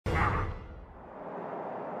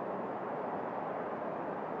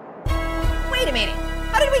Wait a minute.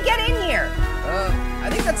 How did we get in here?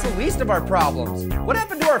 I think that's the least of our problems. What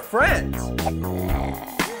happened to our friends?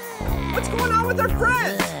 What's going on with our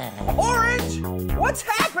friends? Orange, what's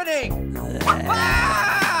happening?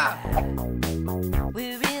 Ah!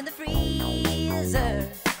 We're in the freezer, and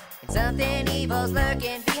something evil's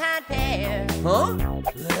lurking behind pear. Huh?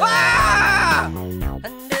 Ah!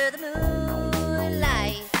 Under the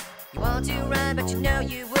moonlight, you want to run, but you know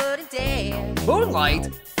you wouldn't dare. Moonlight?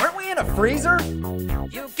 Aren't we in a freezer?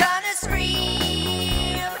 You're gonna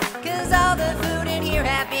scream, 'cause all the food in here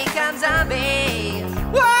have become zombies.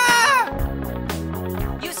 Ah!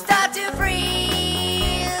 You start to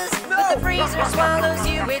freeze, No. but the freezer swallows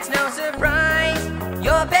you, it's no surprise.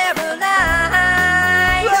 You're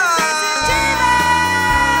paralyzed. This is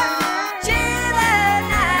chiller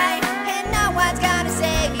night, and no one's gonna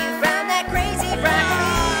save you from that crazy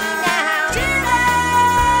broccoli now.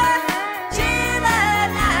 Chiller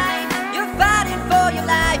night, you're fighting for your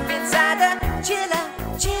life inside the chiller.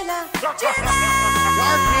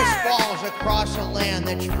 Darkness falls across a land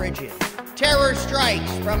that's frigid. Terror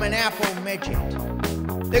strikes from an apple midget.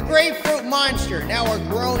 The grapefruit monster, now a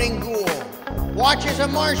groaning ghoul, watches a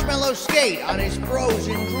marshmallow skate on his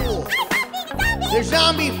frozen drool. The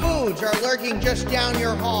zombie foods are lurking just down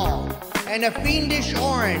your hall, and a fiendish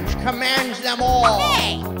orange commands them all.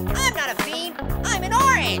 Hey, I'm not a fiend. I'm an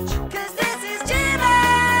orange.